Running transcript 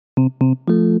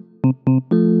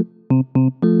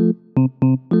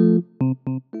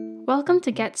Welcome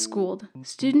to Get Schooled,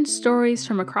 student stories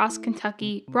from across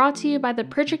Kentucky, brought to you by the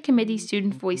Pritchard Committee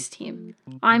Student Voice Team.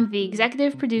 I'm the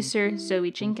executive producer,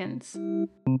 Zoe Jenkins.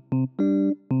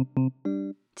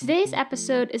 Today's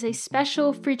episode is a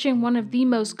special featuring one of the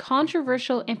most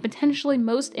controversial and potentially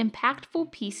most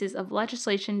impactful pieces of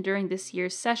legislation during this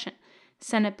year's session,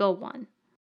 Senate Bill 1.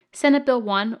 Senate Bill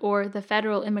 1, or the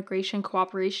Federal Immigration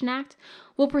Cooperation Act,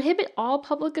 will prohibit all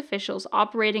public officials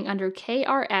operating under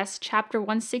KRS Chapter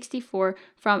 164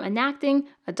 from enacting,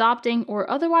 adopting, or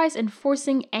otherwise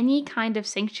enforcing any kind of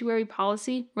sanctuary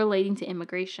policy relating to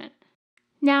immigration.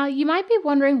 Now, you might be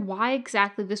wondering why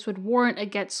exactly this would warrant a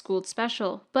Get Schooled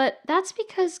special, but that's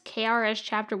because KRS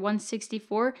Chapter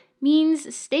 164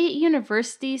 means state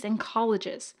universities and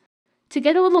colleges. To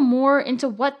get a little more into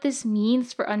what this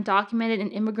means for undocumented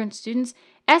and immigrant students,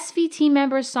 SVT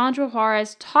member Sandra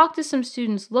Juarez talked to some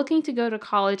students looking to go to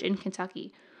college in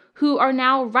Kentucky, who are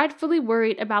now rightfully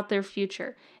worried about their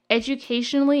future,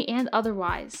 educationally and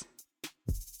otherwise.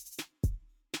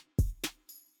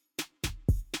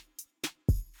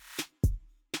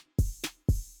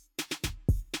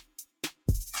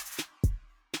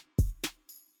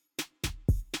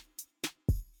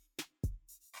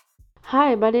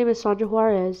 Hi, my name is Sandra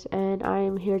Juarez, and I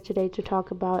am here today to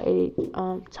talk about a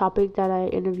topic that I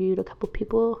interviewed a couple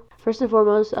people. First and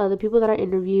foremost, the people that I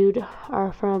interviewed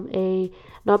are from a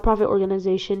nonprofit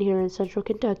organization here in Central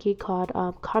Kentucky called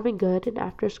Common Good, an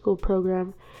after-school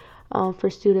program for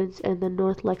students in the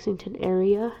North Lexington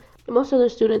area. Most of the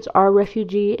students are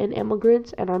refugee and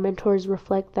immigrants, and our mentors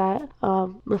reflect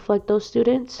those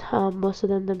students. Most of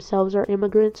them themselves are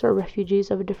immigrants or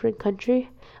refugees of a different country.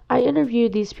 I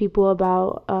interviewed these people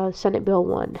about Senate Bill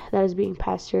 1 that is being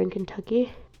passed here in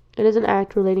Kentucky. It is an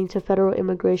act relating to federal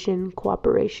immigration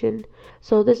cooperation.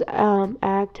 So this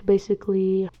act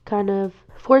basically kind of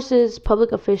forces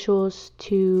public officials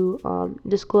to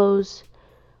disclose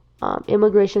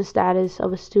immigration status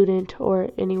of a student or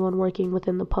anyone working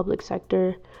within the public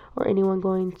sector or anyone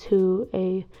going to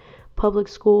a public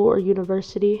school or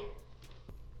university.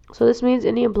 So this means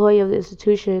any employee of the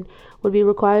institution would be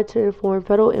required to inform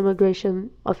federal immigration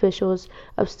officials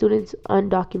of students'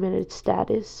 undocumented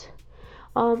status.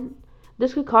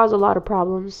 This could cause a lot of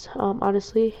problems,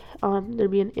 honestly. There'd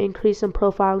be an increase in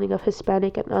profiling of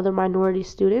Hispanic and other minority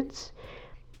students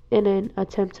in an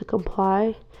attempt to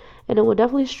comply, and it will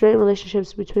definitely strain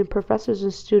relationships between professors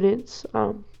and students.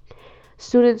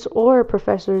 Students or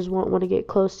professors won't want to get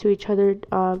close to each other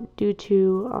due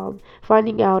to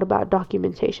finding out about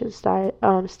documentation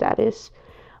status.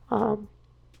 And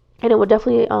it will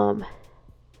definitely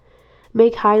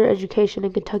make higher education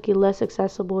in Kentucky less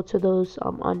accessible to those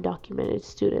undocumented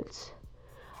students.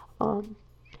 In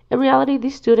reality,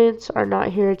 these students are not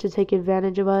here to take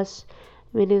advantage of us.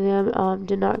 Many of them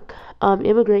did not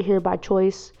immigrate here by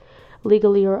choice,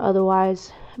 legally or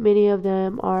otherwise. Many of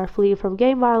them are fleeing from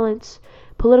gang violence,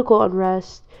 political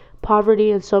unrest,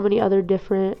 poverty, and so many other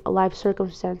different life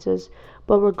circumstances.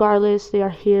 But regardless, they are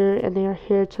here, and they are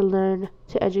here to learn,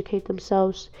 to educate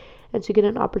themselves, and to get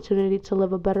an opportunity to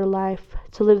live a better life,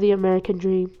 to live the American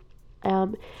dream.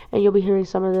 And you'll be hearing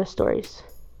some of their stories.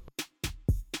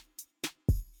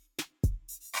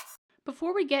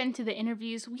 Before we get into the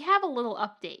interviews, we have a little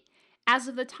update. As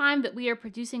of the time that we are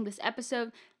producing this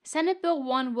episode, Senate Bill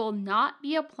 1 will not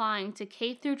be applying to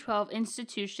K-12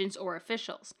 institutions or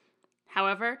officials.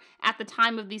 However, at the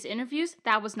time of these interviews,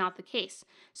 that was not the case.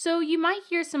 So you might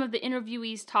hear some of the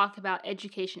interviewees talk about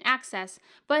education access,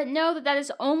 but know that that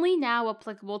is only now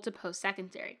applicable to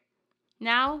post-secondary.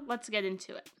 Now, let's get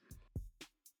into it.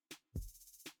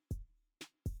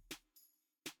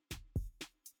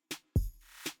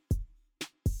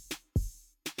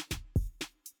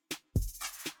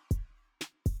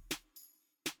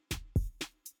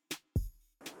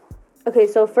 Okay,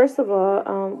 so first of all,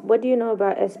 what do you know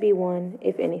about SB 1,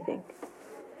 if anything?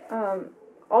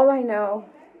 All I know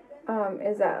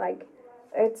is that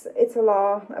it's a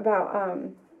law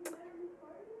about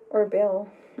or bill,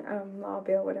 law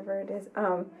bill, whatever it is,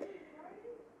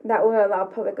 that will allow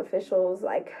public officials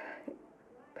like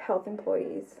health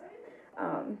employees,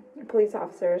 police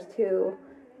officers to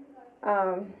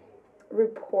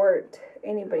report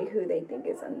anybody who they think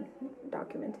is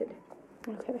undocumented.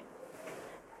 Okay.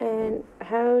 And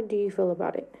how do you feel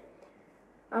about it?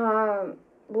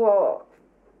 Well,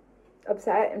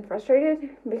 upset and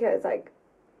frustrated because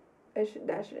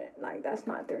that's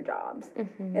not their jobs.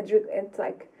 Mm-hmm. It's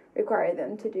require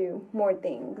them to do more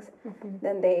things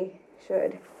than they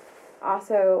should.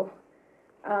 Also,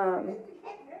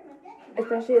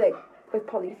 especially with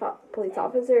police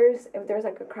officers, if there's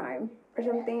like a crime or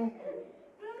something,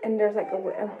 and there's like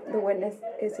the witness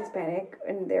is Hispanic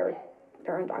and they're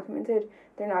undocumented,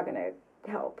 they're not gonna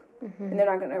help, and they're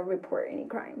not gonna report any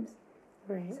crimes.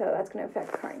 Right. So that's gonna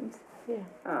affect crimes. Yeah.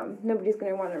 Nobody's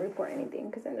gonna want to report anything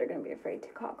because then they're gonna be afraid to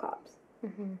call cops.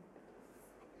 Mm-hmm.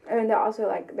 And they're also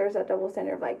like, there's a double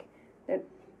standard of like that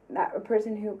a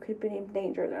person who could be in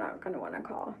danger, they're not gonna want to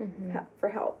call for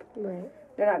help. Right.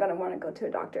 They're not gonna want to go to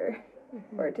a doctor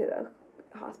or to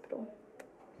the hospital,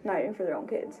 not even for their own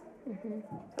kids.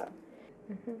 So.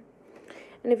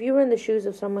 And if you were in the shoes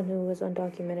of someone who was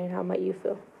undocumented, how might you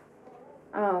feel?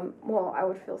 Well, I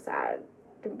would feel sad.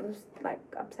 It was like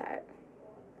upset.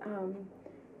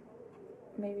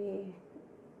 Maybe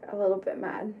a little bit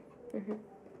mad.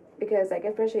 Because like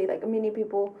especially like many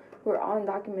people who are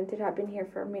undocumented have been here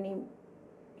for many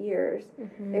years.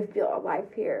 They've built a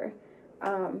life here.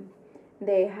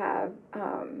 They have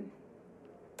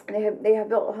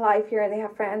built a life here, and they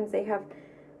have friends. They have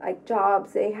like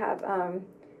jobs. They have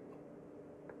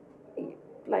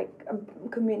like a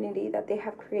community that they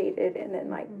have created, and then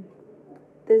like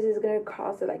this is gonna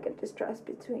cause like a distress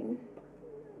between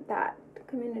that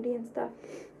community and stuff.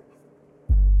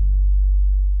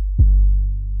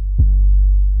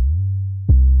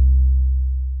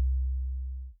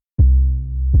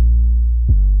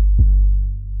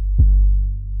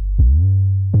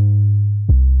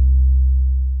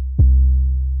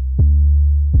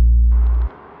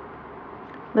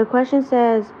 The question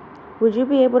says, would you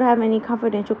be able to have any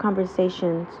confidential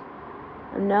conversations?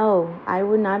 No, I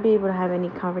would not be able to have any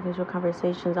confidential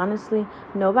conversations. Honestly,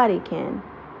 nobody can.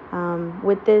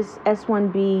 With this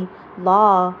S1B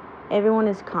law, everyone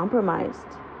is compromised.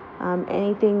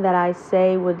 Anything that I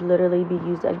say would literally be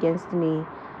used against me.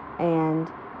 And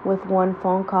with one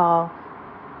phone call,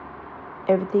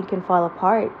 everything can fall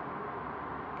apart.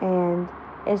 And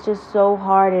it's just so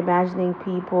hard imagining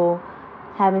people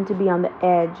having to be on the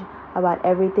edge about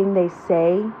everything they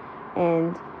say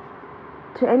and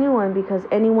to anyone, because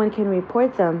anyone can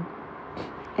report them.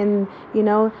 And you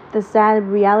know, the sad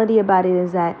reality about it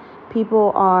is that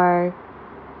people are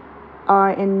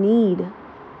in need.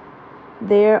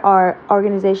 There are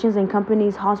organizations and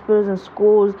companies, hospitals and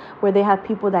schools where they have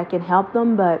people that can help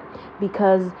them, but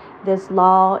because this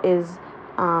law is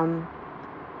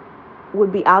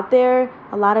would be out there,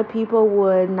 a lot of people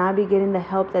would not be getting the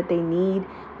help that they need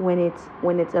when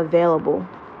it's available.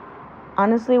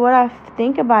 Honestly, what I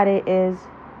think about it is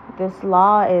this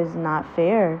law is not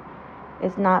fair.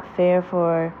 It's not fair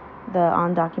for the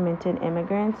undocumented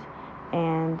immigrants,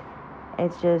 and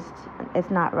it's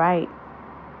not right.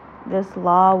 This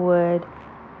law would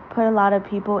put a lot of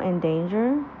people in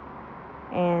danger,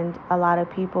 and a lot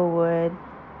of people would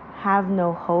have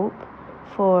no hope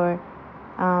for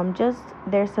just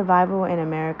their survival in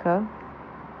America.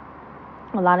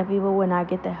 A lot of people would not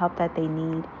get the help that they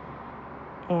need.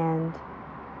 And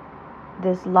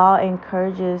this law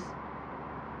encourages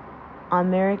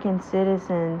American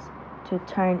citizens to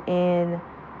turn in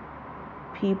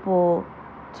people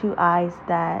to ICE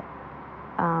that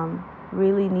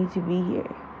really need to be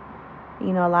here.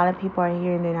 You know, a lot of people are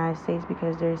here in the United States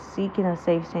because they're seeking a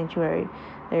safe sanctuary.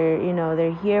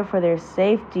 They're here for their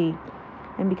safety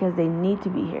and because they need to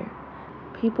be here.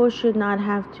 People should not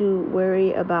have to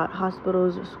worry about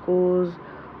hospitals, schools,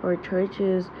 or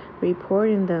churches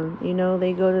reporting them. You know,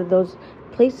 they go to those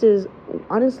places,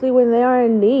 honestly, when they are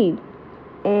in need.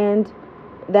 And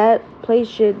those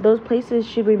places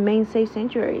should remain safe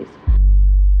sanctuaries.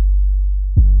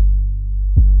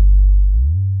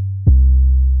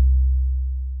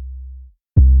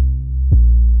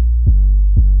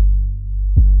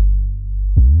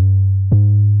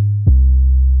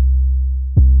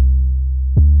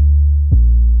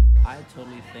 I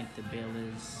totally think the bill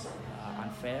is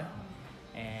unfair,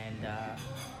 and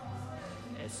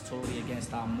it's totally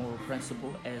against our moral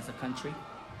principle as a country,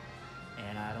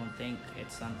 and I don't think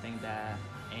it's something that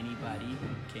anybody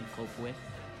can cope with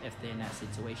if they're in that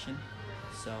situation.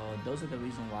 So those are the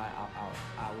reasons why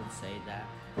I would say that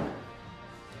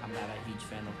I'm not a huge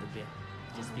fan of the bill,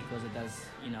 just because it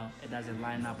doesn't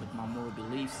line up with my moral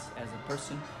beliefs as a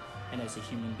person and as a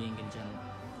human being in general.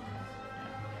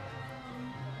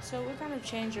 So what kind of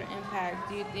change or impact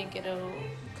do you think it'll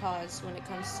cause when it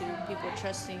comes to people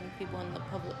trusting people in the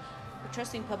public,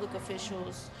 trusting public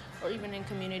officials, or even in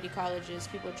community colleges,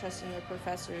 people trusting their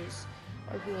professors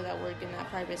or people that work in that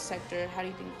private sector? How do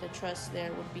you think the trust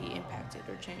there would be impacted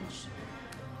or changed?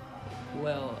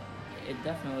 Well, it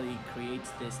definitely creates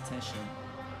this tension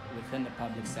within the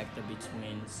public sector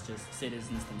between just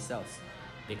citizens themselves,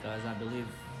 because I believe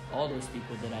all those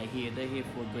people that are here, they're here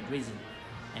for a good reason.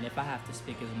 And if I have to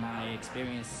speak as my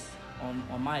experience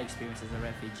on my experience as a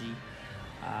refugee,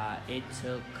 it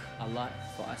took a lot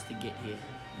for us to get here.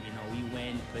 You know, we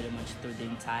went pretty much through the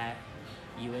entire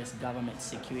U.S. government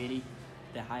security,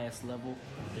 the highest level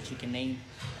that you can name,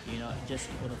 you know, just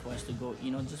in order for us to go,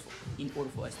 you know, just in order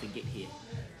for us to get here.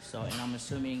 So, and I'm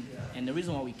assuming, and the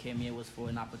reason why we came here was for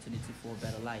an opportunity for a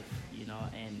better life, you know,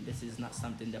 and this is not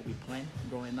something that we planned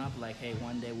growing up, like, hey,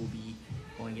 one day we'll be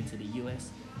going into the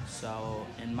U.S. So,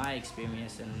 in my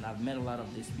experience, and I've met a lot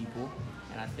of these people,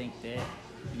 and I think that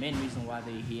the main reason why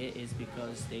they're here is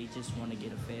because they just want to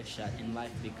get a fair shot in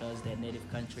life because their native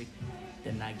country,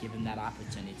 they're not given that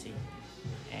opportunity.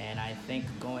 And I think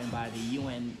going by the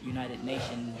United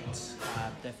Nations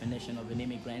definition of an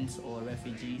immigrant or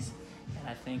refugees,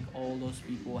 I think all those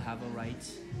people have a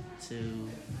right to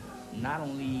not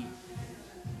only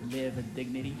live a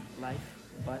dignity life,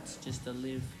 but just to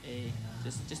live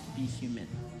just to be human,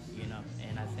 you know.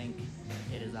 And I think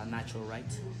it is our natural right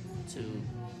to,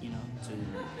 you know,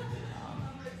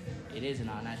 it is in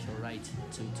our natural right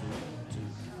to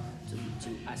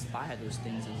aspire those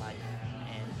things in life.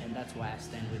 And that's why I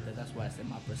stand with it. That's why I said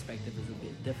my perspective is a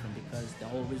bit different, because the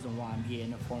whole reason why I'm here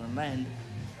in a foreign land,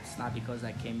 it's not because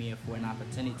I came here for an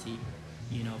opportunity,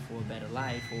 you know, for a better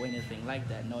life or anything like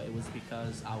that. No, it was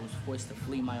because I was forced to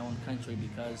flee my own country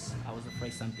because I was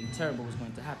afraid something terrible was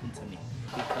going to happen to me.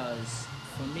 Because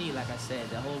for me, like I said,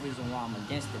 the whole reason why I'm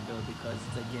against the bill, because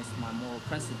it's against my moral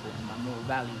principle and my moral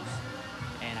values.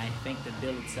 And I think the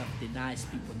bill itself denies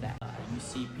people that. You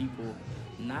see people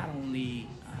not only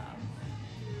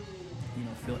you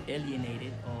know, feel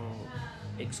alienated or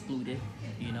excluded,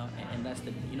 you know, and that's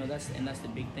the, you know, that's the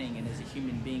big thing. And as a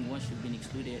human being, once you've been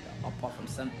excluded apart from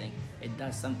something, it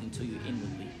does something to you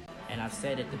inwardly. And I've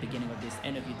said at the beginning of this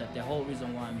interview that the whole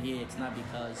reason why I'm here, it's not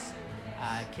because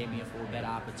I came here for a better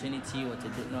opportunity or to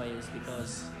do, no, it was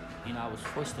because, you know, I was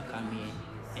forced to come here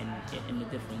in the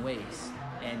different ways.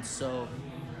 And so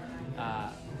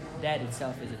that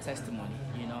itself is a testimony,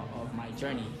 you know, of my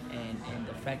journey, and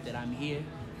the fact that I'm here,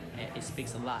 it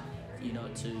speaks a lot, you know,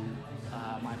 to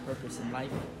my purpose in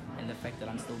life and the fact that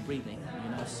I'm still breathing, you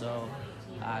know. So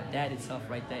that itself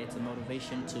right there, it's a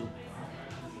motivation to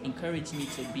encourage me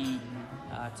to be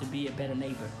a better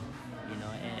neighbor, you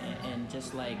know, and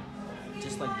just like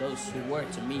those who were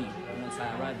to me once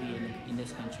I arrived here in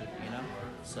this country, you know.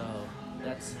 So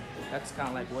that's kind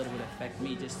of like what it would affect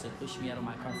me, just to push me out of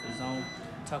my comfort zone,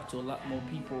 talk to a lot more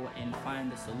people, and find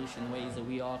the solution ways that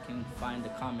we all can find the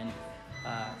common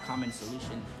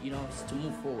solution, you know, to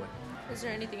move forward. Is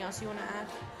there anything else you want to add?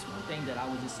 One thing that I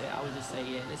would just say,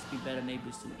 yeah, let's be better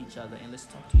neighbors to each other, and let's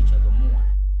talk to each other more.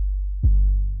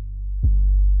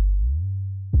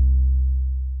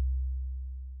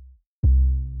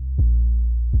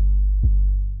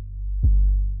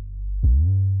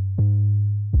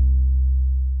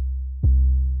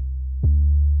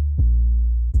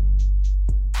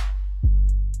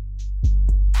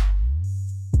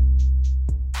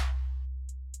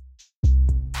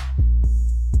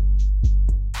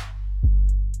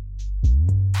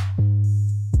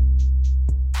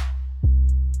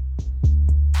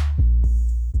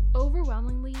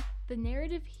 The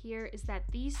narrative here is that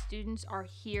these students are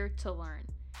here to learn.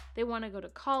 They want to go to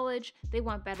college, they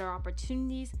want better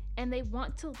opportunities, and they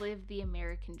want to live the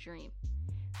American dream.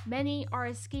 Many are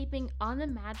escaping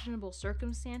unimaginable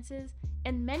circumstances,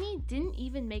 and many didn't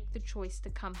even make the choice to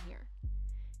come here.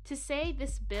 To say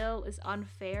this bill is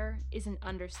unfair is an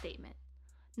understatement.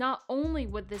 Not only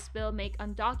would this bill make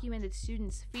undocumented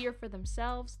students fear for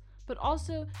themselves, but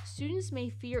also students may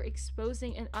fear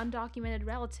exposing an undocumented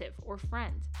relative or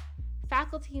friend.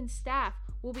 Faculty and staff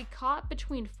will be caught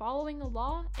between following the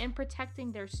law and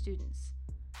protecting their students.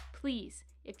 Please,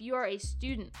 if you are a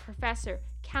student, professor,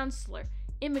 counselor,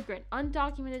 immigrant,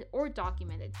 undocumented or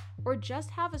documented, or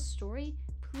just have a story,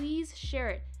 please share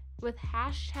it with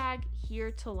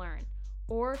 #HereToLearn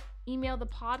or email the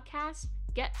podcast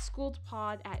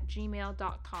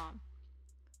getschooledpod@gmail.com.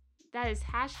 That is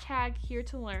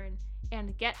 #HereToLearn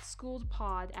and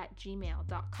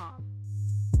getschooledpod@gmail.com.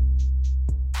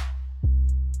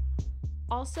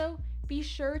 Also, be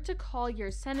sure to call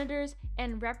your senators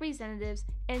and representatives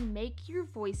and make your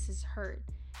voices heard.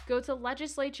 Go to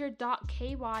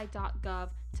legislature.ky.gov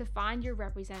to find your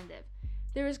representative.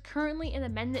 There is currently an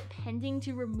amendment pending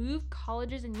to remove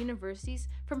colleges and universities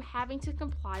from having to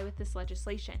comply with this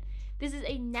legislation. This is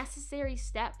a necessary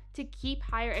step to keep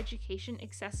higher education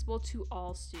accessible to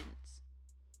all students.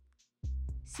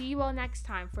 See you all next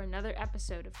time for another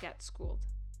episode of Get Schooled.